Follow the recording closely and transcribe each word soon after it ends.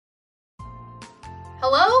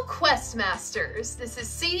Hello, Questmasters! This is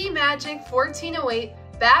CD Magic 1408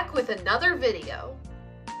 back with another video.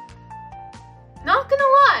 Not gonna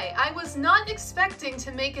lie, I was not expecting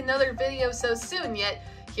to make another video so soon, yet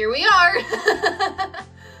here we are!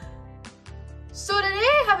 So today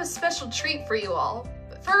I have a special treat for you all,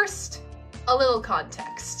 but first, a little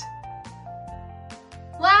context.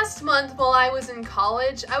 Last month while I was in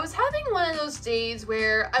college, I was having one of those days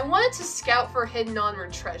where I wanted to scout for hidden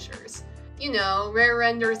Onward treasures. You know, rare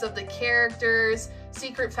renders of the characters,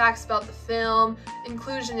 secret facts about the film,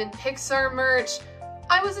 inclusion in Pixar merch.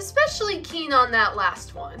 I was especially keen on that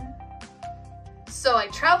last one. So I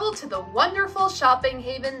traveled to the wonderful shopping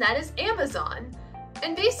haven that is Amazon,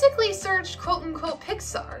 and basically searched quote-unquote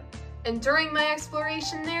Pixar. And during my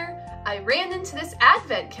exploration there, I ran into this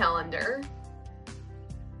advent calendar.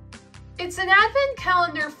 It's an advent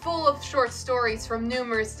calendar full of short stories from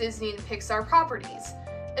numerous Disney and Pixar properties.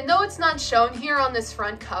 And though it's not shown here on this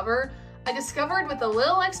front cover, I discovered with a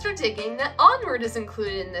little extra digging that Onward is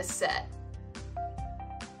included in this set.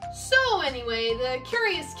 So anyway, the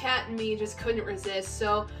curious cat in me just couldn't resist,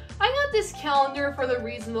 so I got this calendar for the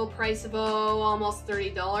reasonable price of, almost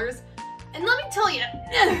 $30. And let me tell you,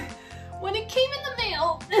 when it came in the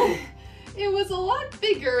mail, it was a lot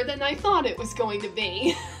bigger than I thought it was going to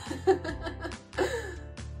be.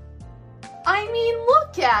 I mean,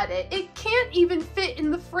 look at it. It can't even fit in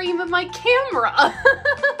the frame of my camera.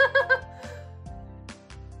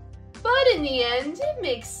 But in the end, it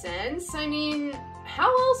makes sense. I mean, how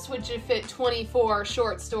else would you fit 24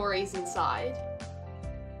 short stories inside?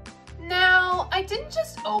 Now, I didn't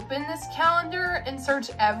just open this calendar and search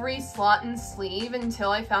every slot and sleeve until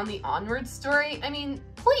I found the Onward story. I mean,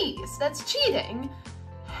 please, that's cheating.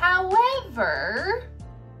 However,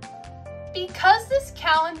 because this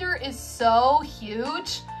calendar is so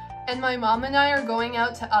huge, and my mom and I are going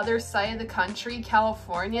out to other side of the country,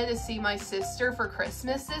 California, to see my sister for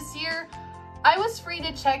Christmas this year, I was free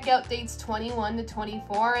to check out dates 21 to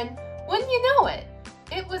 24, and wouldn't you know it,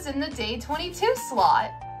 it was in the day 22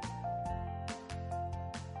 slot.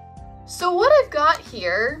 So what I've got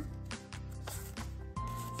here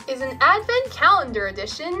is an advent calendar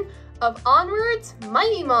edition of Onward's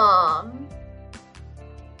Mighty Mom.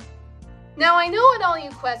 Now I know what all you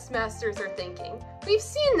Questmasters are thinking. We've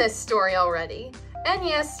seen this story already. And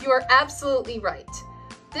yes, you are absolutely right.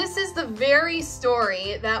 This is the very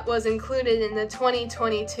story that was included in the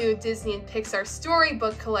 2022 Disney and Pixar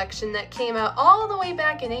Storybook collection that came out all the way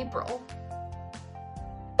back in April.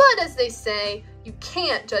 But as they say, you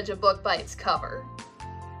can't judge a book by its cover.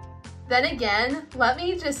 Then again, let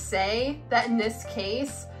me just say that in this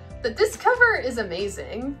case, that this cover is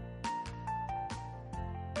amazing.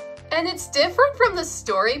 And it's different from the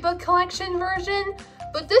Storybook collection version,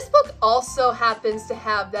 but this book also happens to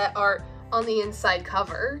have that art on the inside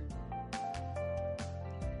cover.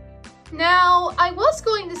 Now, I was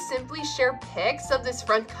going to simply share pics of this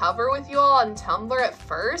front cover with you all on Tumblr at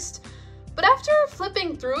first, but after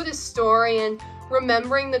flipping through this story and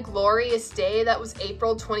remembering the glorious day that was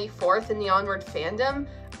April 24th in the Onward fandom,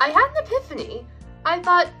 I had an epiphany. I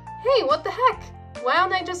thought, hey, what the heck? Why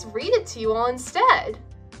don't I just read it to you all instead?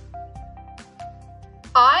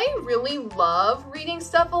 I really love reading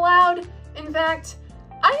stuff aloud. In fact,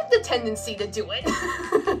 I have the tendency to do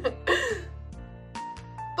it.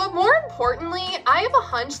 But more importantly, I have a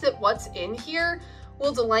hunch that what's in here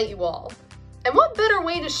will delight you all. And what better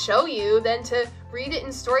way to show you than to read it in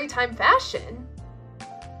storytime fashion?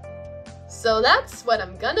 So that's what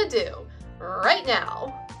I'm gonna do right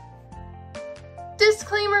now.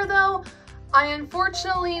 Disclaimer though, I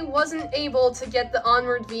unfortunately wasn't able to get the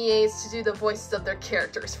Onward VAs to do the voices of their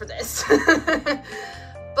characters for this.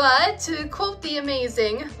 But to quote the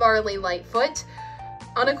amazing Marley Lightfoot,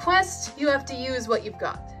 on a quest, you have to use what you've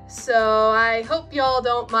got. So I hope y'all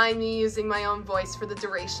don't mind me using my own voice for the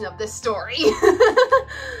duration of this story.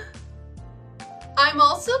 I'm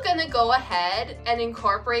also gonna go ahead and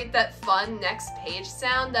incorporate that fun next page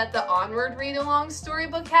sound that the Onward Read-Along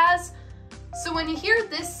storybook has. So when you hear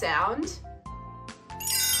this sound,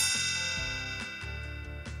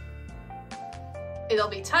 it'll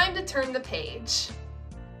be time to turn the page.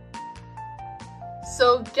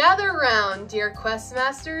 So gather round, dear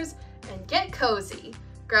Questmasters, and get cozy.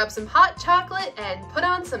 Grab some hot chocolate and put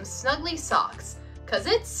on some snuggly socks, 'cause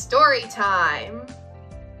it's story time!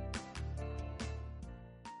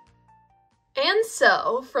 And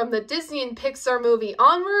so, from the Disney and Pixar movie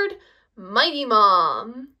Onward, Mighty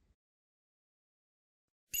Mom.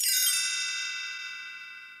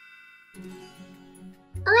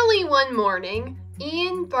 Early one morning,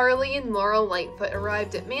 Ian, Barley, and Laurel Lightfoot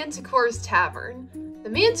arrived at Manticore's Tavern. The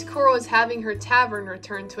Manticore was having her tavern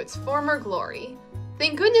return to its former glory.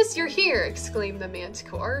 "Thank goodness you're here," exclaimed the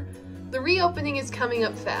Manticore. "The reopening is coming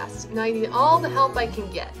up fast, and I need all the help I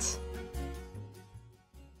can get."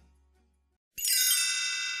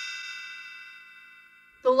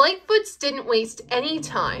 The Lightfoots didn't waste any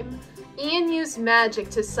time. Ian used magic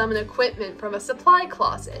to summon equipment from a supply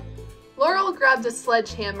closet. Laurel grabbed a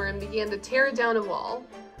sledgehammer and began to tear down a wall.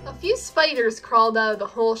 A few spiders crawled out of the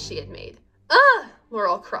hole she had made. "Ah!"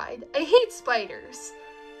 Laurel cried. "I hate spiders."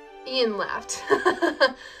 Ian laughed.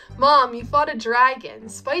 "Mom, you fought a dragon.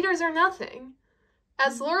 Spiders are nothing."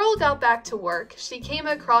 As Laurel got back to work, she came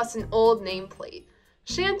across an old nameplate.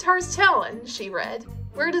 "Shantar's Talon," she read.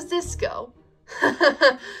 "Where does this go?"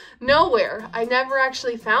 "Nowhere. I never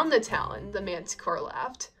actually found the Talon," the Manticore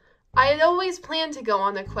laughed. "I had always planned to go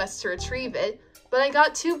on a quest to retrieve it, but I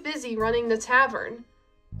got too busy running the tavern."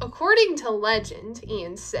 "According to legend,"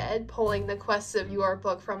 Ian said, pulling the Quests of Yore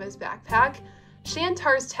book from his backpack,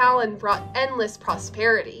 "Shantar's Talon brought endless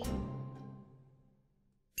prosperity."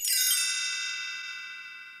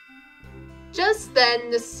 Just then,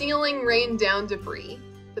 the ceiling rained down debris.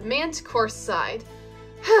 The Manticore sighed.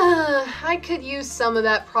 "I could use some of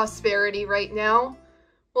that prosperity right now."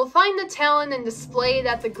 "We'll find the Talon and display it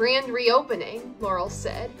at the grand reopening," Laurel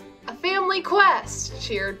said. "A family quest,"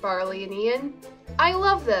 cheered Barley and Ian. "I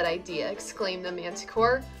love that idea," exclaimed the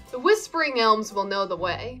Manticore. "The Whispering Elms will know the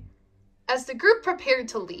way." As the group prepared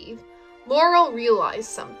to leave, Laurel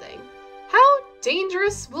realized something. "How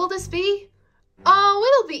dangerous will this be?" "Oh,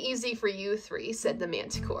 it'll be easy for you three," said the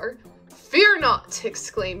Manticore. "Fear not,"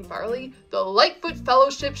 exclaimed Barley. "The Lightfoot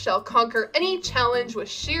Fellowship shall conquer any challenge with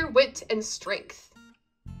sheer wit and strength."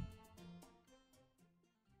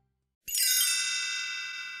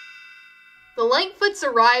 The Lightfoots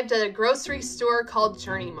arrived at a grocery store called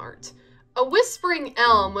Journey Mart. A whispering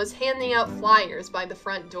elm was handing out flyers by the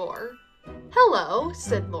front door. "Hello,"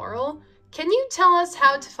 said Laurel. "Can you tell us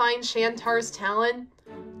how to find Shantar's Talon?"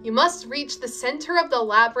 "You must reach the center of the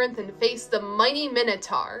labyrinth and face the mighty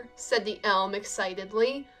Minotaur," said the elm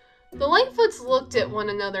excitedly. The Lightfoots looked at one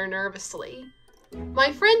another nervously.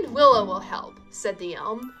 "My friend Willow will help," said the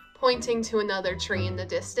elm, pointing to another tree in the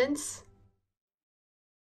distance.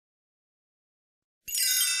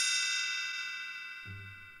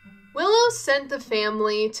 Willow sent the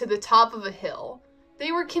family to the top of a hill.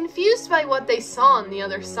 They were confused by what they saw on the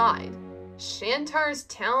other side. "Shantar's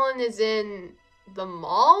Talon is in the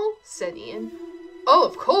mall?" said Ian. "Oh,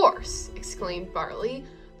 of course," exclaimed Barley.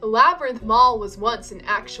 "The Labyrinth Mall was once an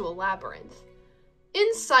actual labyrinth."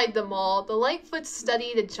 Inside the mall, the Lightfoots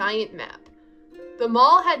studied a giant map. The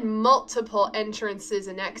mall had multiple entrances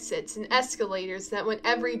and exits and escalators that went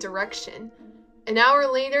every direction. An hour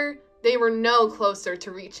later, they were no closer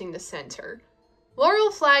to reaching the center.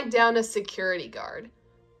 Laurel flagged down a security guard.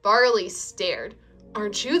 Barley stared.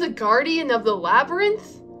 "Aren't you the guardian of the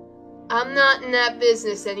labyrinth?" "I'm not in that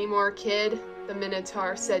business anymore, kid," the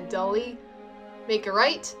Minotaur said dully. "Make a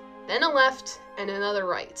right, then a left, and another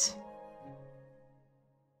right."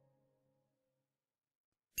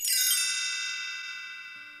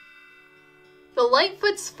 The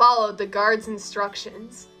Lightfoots followed the guard's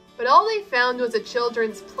instructions, but all they found was a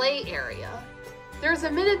children's play area. "There's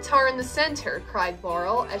a Minotaur in the center," cried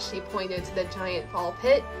Laurel as she pointed to the giant ball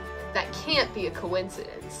pit. "That can't be a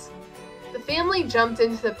coincidence." The family jumped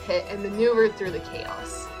into the pit and maneuvered through the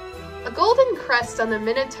chaos. A golden crest on the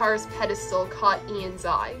Minotaur's pedestal caught Ian's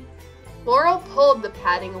eye. Laurel pulled the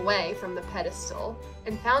padding away from the pedestal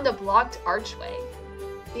and found a blocked archway.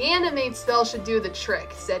 "The animate spell should do the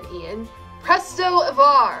trick," said Ian. "Presto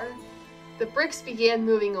Avar!" The bricks began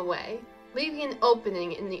moving away, leaving an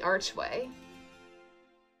opening in the archway.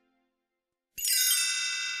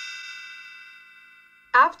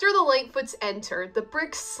 After the Lightfoots entered, the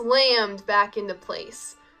bricks slammed back into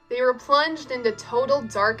place. They were plunged into total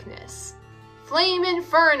darkness. "Flame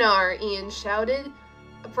Infernar!" Ian shouted.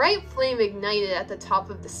 A bright flame ignited at the top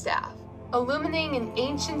of the staff, illuminating an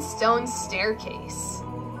ancient stone staircase.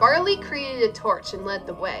 Barley created a torch and led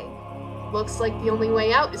the way. "Looks like the only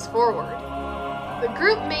way out is forward." The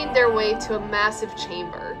group made their way to a massive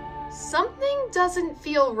chamber. "Something doesn't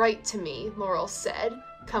feel right to me," Laurel said,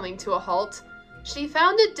 coming to a halt. She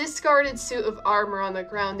found a discarded suit of armor on the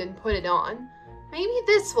ground and put it on. "Maybe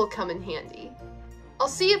this will come in handy." "I'll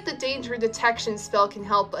see if the danger detection spell can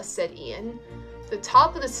help us," said Ian. The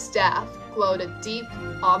top of the staff glowed a deep,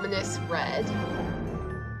 ominous red.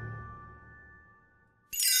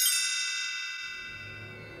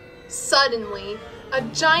 Suddenly, a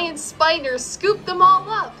giant spider scooped them all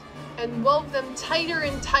up and wove them tighter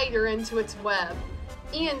and tighter into its web.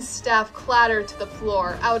 Ian's staff clattered to the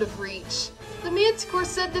floor, out of reach. The Manticore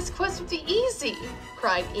said this quest would be easy,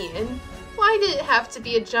 cried Ian. Why did it have to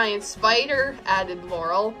be a giant spider? Added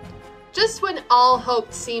Laurel. Just when all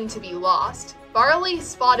hope seemed to be lost, Barley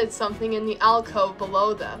spotted something in the alcove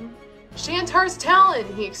below them. Shantar's talon,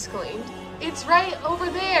 he exclaimed. It's right over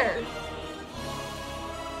there.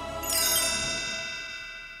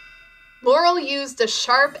 Laurel used the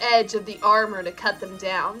sharp edge of the armor to cut them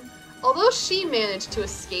down. Although she managed to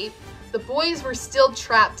escape, the boys were still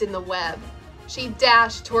trapped in the web. She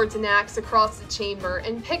dashed towards an axe across the chamber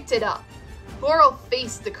and picked it up. Laurel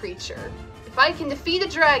faced the creature. If I can defeat a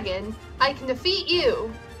dragon, I can defeat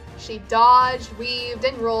you. She dodged, weaved,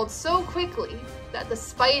 and rolled so quickly that the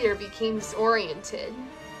spider became disoriented.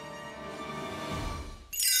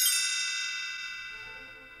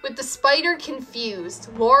 With the spider confused,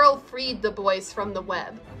 Laurel freed the boys from the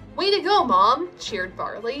web. Way to go, Mom, cheered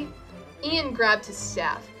Barley. Ian grabbed his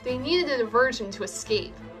staff. They needed a diversion to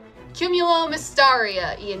escape. Cumulo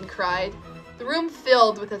Mystaria, Ian cried. The room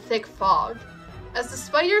filled with a thick fog. As the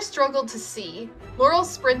spider struggled to see, Laurel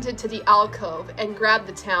sprinted to the alcove and grabbed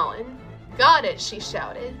the talon. Got it, she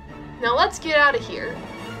shouted. Now let's get out of here.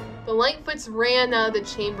 The Lightfoots ran out of the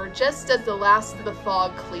chamber just as the last of the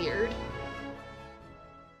fog cleared.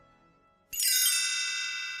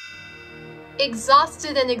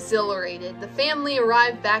 Exhausted and exhilarated, the family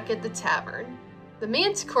arrived back at the tavern. The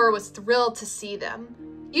Manticore was thrilled to see them.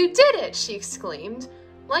 You did it, she exclaimed.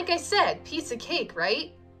 Like I said, piece of cake,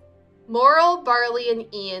 right? Laurel, Barley,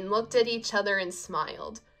 and Ian looked at each other and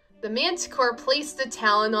smiled. The Manticore placed the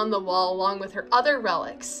talon on the wall along with her other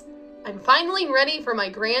relics. I'm finally ready for my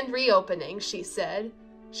grand reopening, she said.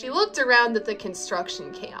 She looked around at the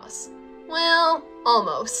construction chaos. Well,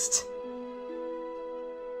 almost.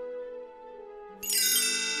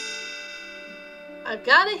 I've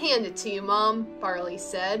gotta hand it to you, Mom, Barley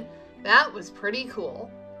said. That was pretty cool.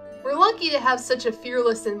 We're lucky to have such a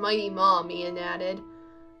fearless and mighty mom, Ian added.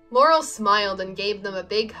 Laurel smiled and gave them a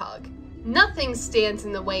big hug. Nothing stands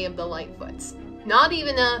in the way of the Lightfoots. Not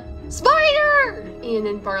even a spider! Ian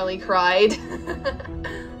and Barley cried.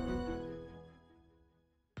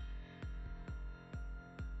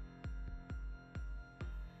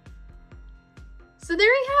 So there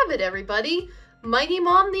you have it, everybody. Mighty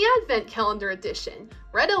Mom, the Advent Calendar Edition,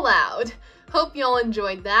 read aloud. Hope y'all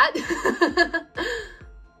enjoyed that.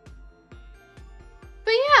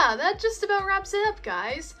 But yeah, that just about wraps it up,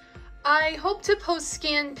 guys. I hope to post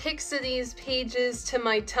scanned pics of these pages to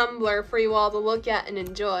my Tumblr for you all to look at and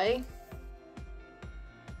enjoy.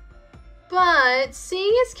 But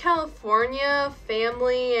seeing as California,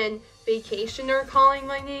 family, and vacation are calling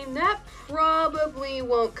my name, that probably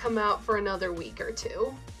won't come out for another week or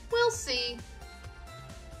two. We'll see.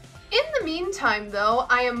 In the meantime, though,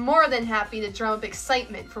 I am more than happy to drum up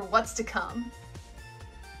excitement for what's to come.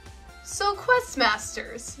 So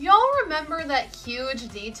Questmasters, y'all remember that huge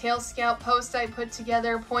Detail Scout post I put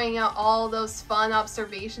together pointing out all those fun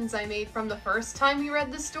observations I made from the first time we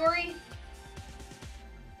read the story?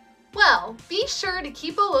 Well, be sure to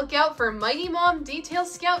keep a lookout for Mighty Mom Detail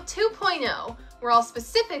Scout 2.0, where I'll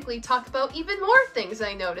specifically talk about even more things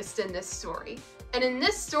I noticed in this story, and in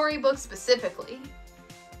this storybook specifically.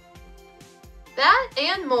 That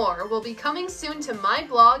and more will be coming soon to my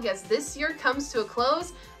blog as this year comes to a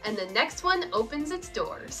close and the next one opens its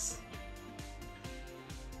doors.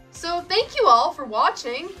 So thank you all for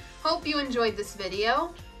watching. Hope you enjoyed this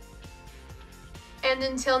video. And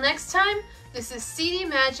until next time, this is CD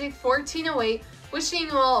Magic 1408 wishing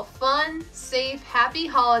you all a fun, safe, happy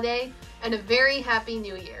holiday and a very happy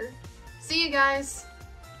new year. See you guys!